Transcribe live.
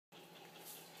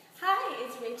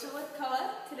Rachel with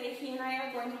Koa. Today he and I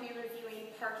are going to be reviewing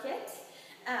Park It.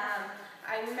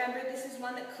 I remember this is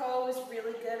one that Koa was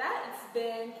really good at. It's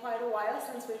been quite a while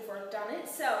since we've worked on it,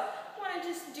 so I want to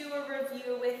just do a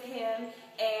review with him,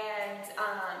 and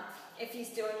if he's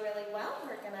doing really well,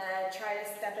 we're going to try to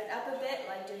step it up a bit,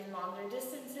 like doing longer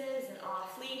distances and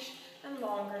off-leash and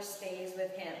longer stays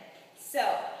with him.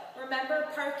 So, remember,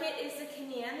 Park It is a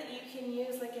command that you can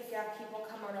use like if you have people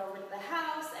coming over to the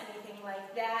house, anything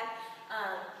like that.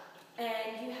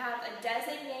 And you have a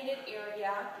designated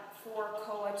area for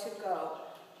Koa to go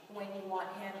when you want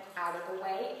him out of the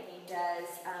way, and he does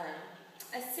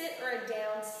a sit or a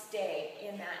down stay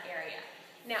in that area.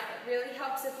 Now, it really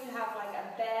helps if you have like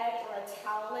a bed or a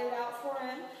towel laid out for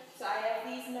him. So I have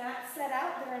these mats set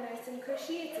out that are nice and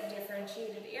cushy. It's a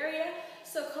differentiated area,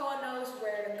 so Koa knows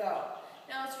where to go.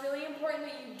 Now, it's really important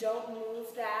that you don't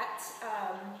move that,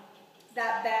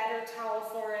 that bed or towel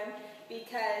for him,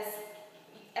 because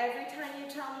every time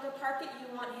you tell him to park it, you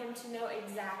want him to know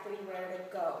exactly where to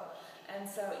go. And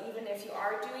so even if you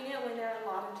are doing it when there are a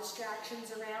lot of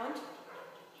distractions around,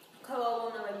 Koa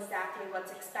will know exactly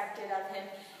what's expected of him,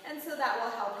 and so that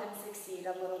will help him succeed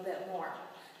a little bit more.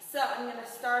 So I'm going to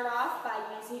start off by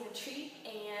using a treat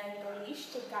and the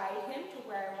leash to guide him to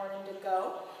where I want him to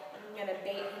go. I'm going to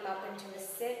bait him up into a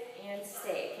sit and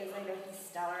stay, because I know he's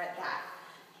stellar at that.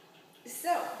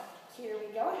 So here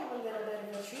we go. I have a little bit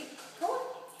of a treat. Koa,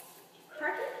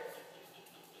 park it.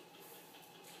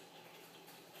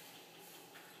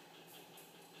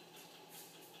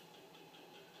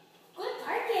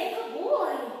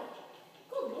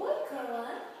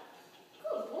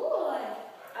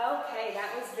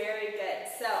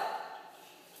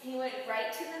 He went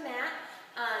right to the mat,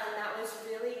 and that was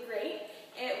really great.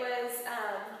 It was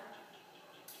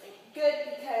good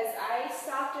because I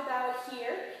stopped about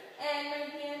here, and my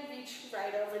hand reached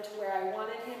right over to where I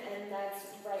wanted him, and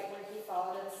that's right where he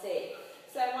followed and stayed.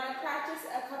 So I want to practice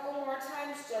a couple more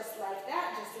times just like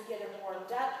that, just to get him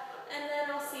warmed up, and then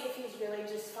I'll see if he's really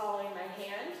just following my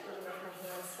hand, even if my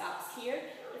hand stops here,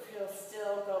 if he'll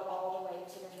still go all the way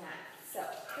to the mat. So,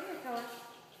 here we go.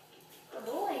 Good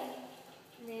boy.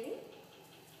 Ready?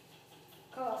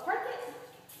 Koa, park it.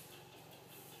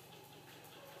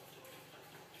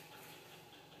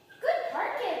 Good,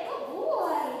 park it. Good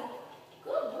boy.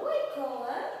 Good boy,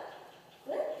 Koa.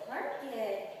 Good, park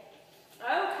it.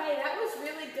 Okay, that was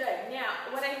really good. Now,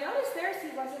 what I noticed there is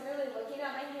he wasn't really looking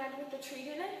at my hand with the treat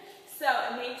in it, so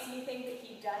it makes me think that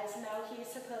he does know he's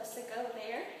supposed to go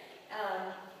there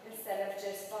instead of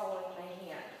just following my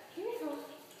hand. Here we go.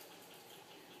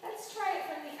 Let's try it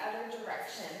from the other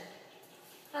direction.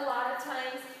 A lot of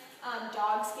times,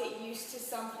 dogs get used to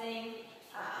something,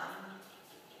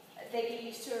 they get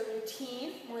used to a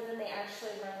routine more than they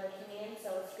actually learn the command, so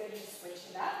it's good to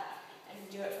switch it up and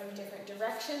do it from different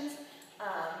directions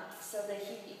so that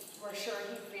we're sure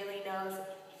he really knows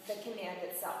the command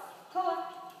itself. Koa,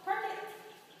 park it.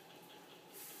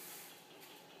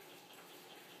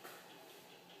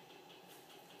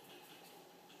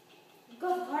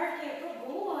 Good, park it.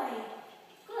 Good boy.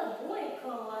 Good boy,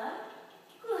 Koa.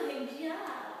 Good job.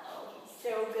 Oh, he's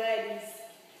so good. He's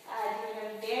doing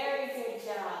a very good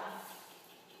job.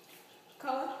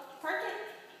 Koa, park it.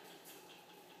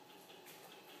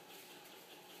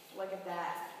 Look at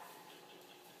that.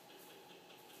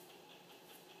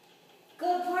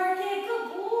 Good, park it. Good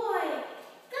boy.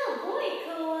 Good boy,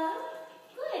 Koa.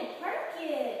 Good, park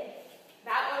it.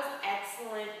 That was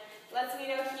excellent. Lets me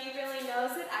know he really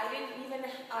knows it. I didn't even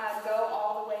go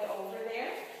all the way over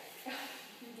there.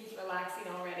 He's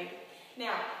relaxing already.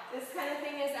 Now, this kind of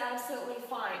thing is absolutely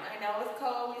fine. I know with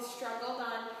Koa we struggled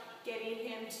on getting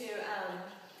him to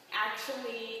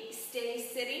actually stay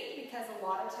sitting, because a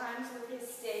lot of times with his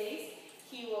stays,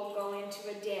 he will go into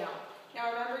a down.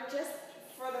 Now remember, just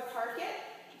for the park it,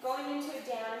 going into a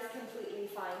down is completely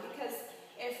fine, because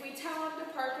if we tell him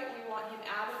to park it, we want him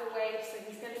out of the way, so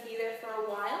he's going to be there for a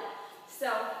while. So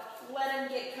let him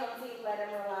get comfy, let him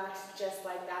relax just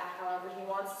like that, however he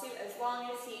wants to, as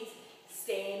long as he's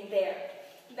staying there.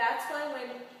 That's why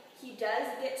when he does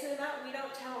get to the mat, we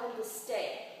don't tell him to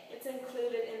stay. It's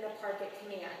included in the park it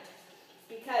command.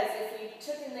 Because if we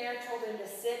took him there, told him to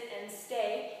sit and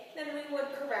stay, then we would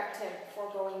correct him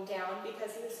for going down,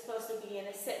 because he was supposed to be in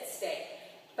a sit-stay.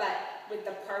 But with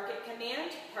the park it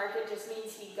command, park it just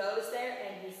means he goes there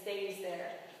and he stays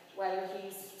there, whether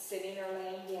he's sitting or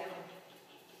laying down.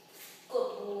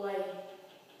 Good boy.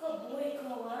 Good boy,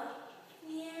 Koa.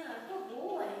 Yeah, good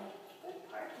boy.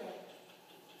 Good park it.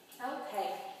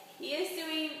 Okay. He is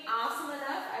doing awesome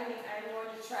enough. I think I'm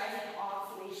going to try him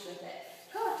off leash with it.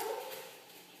 Koa,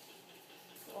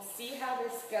 we'll see how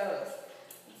this goes.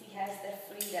 Once he he has the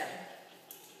freedom.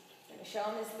 I'm going to show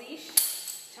him his leash,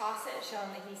 toss it, show him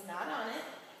that he's not on it.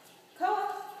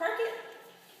 Koa, park it.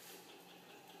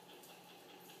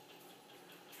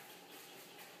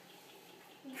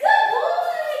 Good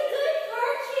boy! Good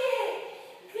park it!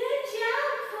 Good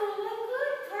job, Koa.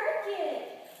 Good park it.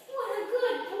 What a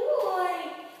good boy.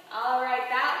 All right,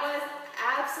 that was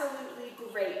absolutely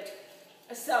great.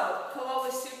 So Koa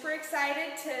was super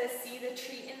excited to see the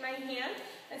treat in my hand,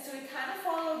 and so he kind of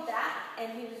followed that,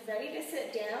 and he was ready to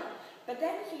sit down, but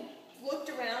then he looked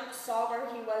around, saw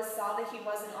where he was, saw that he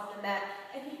wasn't on the mat,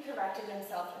 and he corrected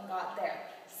himself and got there.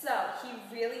 So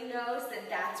he really knows that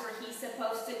that's where he's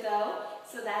supposed to go,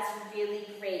 so that's really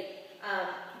great.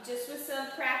 Just with some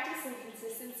practice and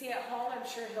consistency at home, I'm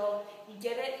sure he'll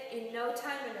get it in no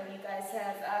time. I know you guys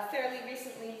have fairly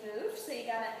recently moved, so you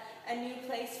got a new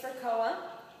place for Koa.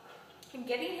 And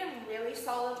getting him really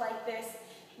solid like this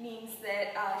means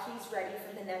that he's ready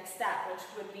for the next step, which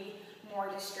would be more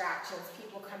distractions.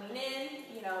 People coming in,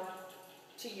 you know,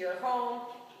 to your home,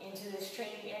 into this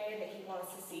training area that he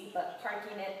wants to see, but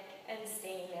parking it and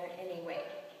staying there anyway.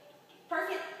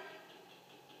 Park it.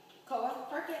 Koa,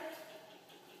 park it.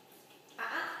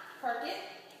 Park it.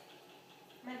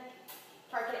 Come on.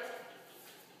 Park it.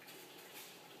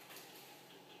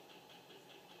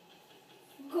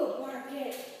 Good park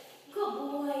it. Good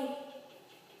boy.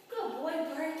 Good boy,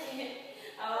 park it.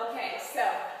 Okay, so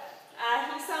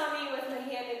he saw me with my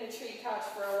hand in the tree couch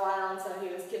for a while, and so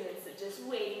he was convinced that just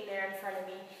waiting there in front of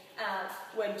me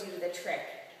would do the trick,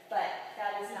 but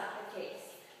that is not the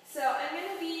case. So I'm going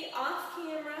to be off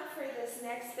camera for this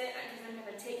next bit because I'm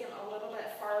going to take him a little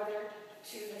bit farther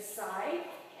to the side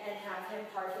and have him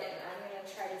park it, and I'm going to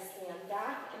try to stand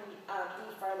back and be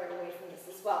farther away from this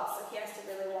as well, so he has to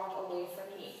really walk away from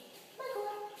me. Come on,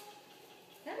 Koa.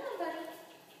 Come on, buddy.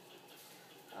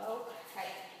 Okay.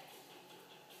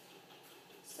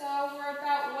 So we're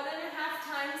about 1.5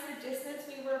 times the distance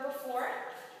we were before.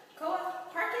 Koa,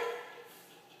 park it.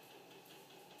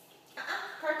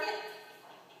 Park it.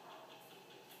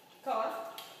 Koa,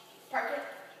 park it.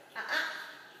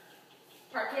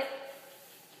 Park it.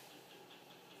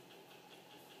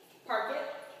 Park it.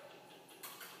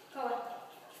 Koa,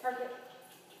 park it.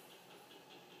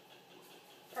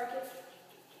 Park it.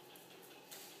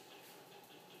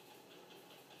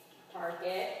 Park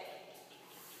it.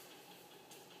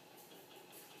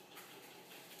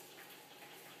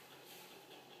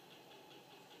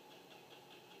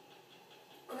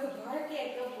 Good park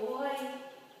it, good boy.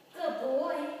 Good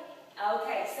boy.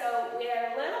 Okay, so we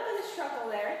had a little bit of struggle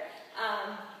there.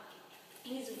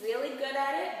 He's really good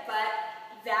at it, but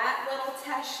that little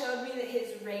test showed me that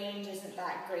his range isn't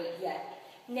that great yet.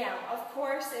 Now, of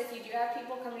course, if you do have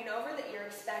people coming over that you're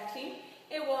expecting,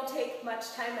 it won't take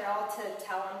much time at all to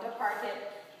tell him to park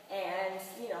it and,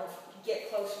 you know, get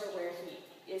closer to where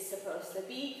he is supposed to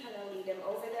be, kind of lead him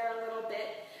over there a little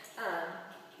bit,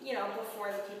 you know,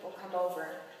 before the people come over.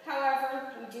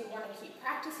 However, we do want to keep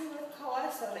practicing with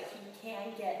Koa so that he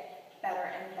can get better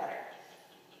and better.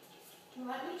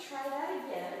 Let me try that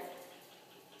again.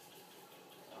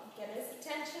 I'll get his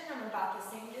attention. I'm about the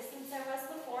same distance I was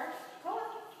before. Koa.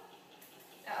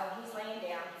 Uh-oh, he's laying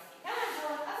down. Come on,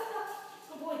 Koa. Up, up, up.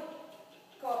 Good boy.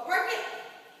 Koa, park it.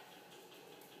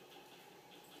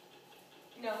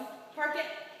 No. Park it.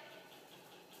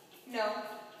 No.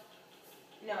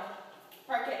 No.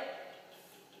 Park it.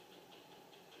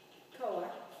 Koa.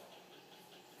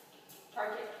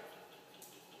 Park it.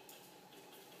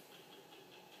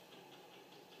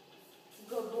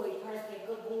 Good boy, park it.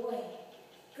 Good boy.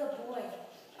 Good boy.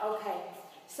 Okay,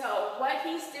 so what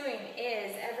he's doing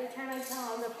is every time I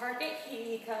tell him to park it,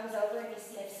 he comes over and he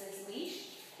sniffs his leash,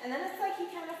 and then it's like he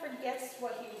kind of forgets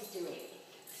what he was doing.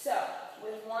 So,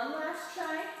 with one last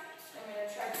try, I'm going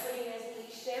to try putting his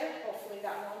leash there. Hopefully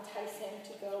that will entice him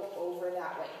to go over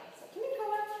that way. So, come here,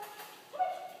 Koa. Come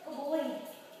here. Good boy.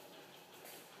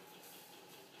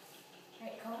 All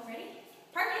right, Koa, ready?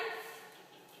 Park it.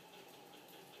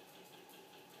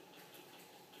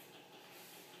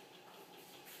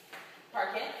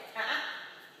 Park it.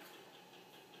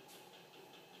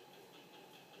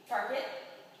 Park it.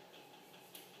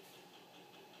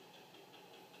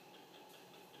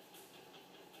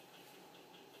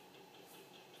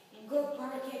 Good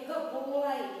park it. Good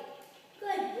boy.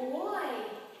 Good boy.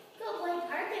 Good boy.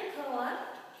 Park it, Koa.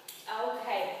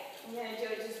 Okay. I'm going to do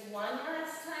it just one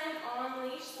last time on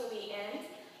leash so we end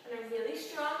on a really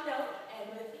strong note and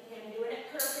with him doing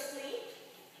it perfectly.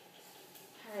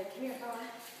 All right, come here, Koa.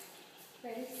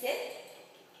 Ready? Sit.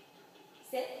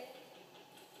 Sit.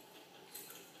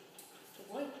 Good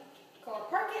boy. Koa,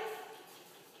 park it.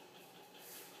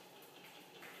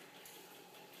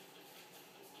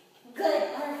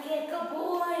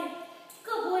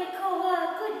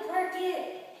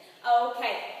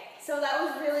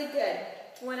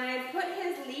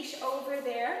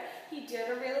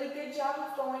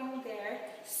 job of going there.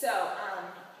 So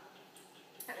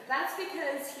that's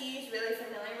because he's really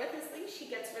familiar with his leash. He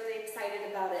gets really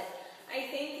excited about it. I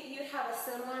think you'd have a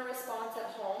similar response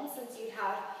at home since you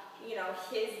have, you know,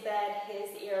 his bed, his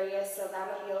area, so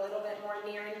that'll be a little bit more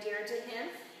near and dear to him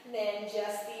than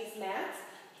just these mats.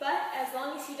 But as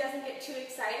long as he doesn't get too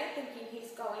excited thinking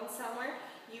he's going somewhere,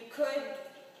 you could,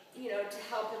 you know, to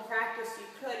help him practice, you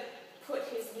could put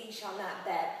his leash on that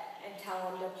bed and tell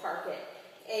him to park it.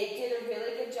 It did a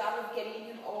really good job of getting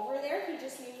him over there. He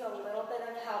just needs a little bit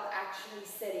of help actually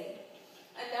sitting.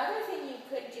 Another thing you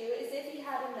could do is if you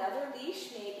had another leash,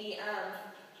 maybe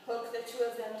hook the two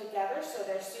of them together so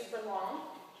they're super long.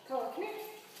 Come here.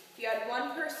 If you had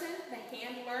one person, the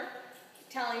handler,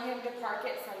 telling him to park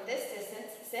it from this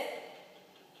distance, sit,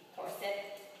 or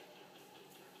sit,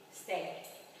 stay.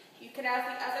 You could have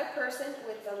the other person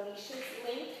with the leashes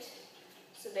linked,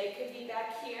 so they could be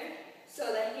back here.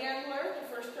 So the handler, the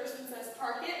first person says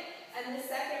park it, and the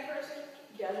second person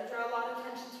doesn't draw a lot of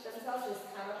attention to themselves, just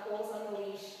kind of pulls on the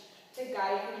leash to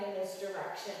guide him in this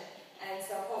direction. And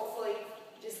so hopefully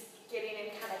just getting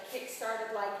him kind of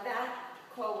kick-started like that,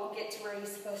 Ko will get to where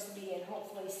he's supposed to be and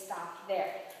hopefully stop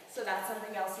there. So that's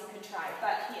something else you could try,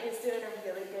 but he is doing a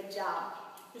really good job.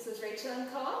 This was Rachel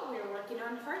and Koa. We were working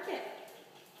on Park It.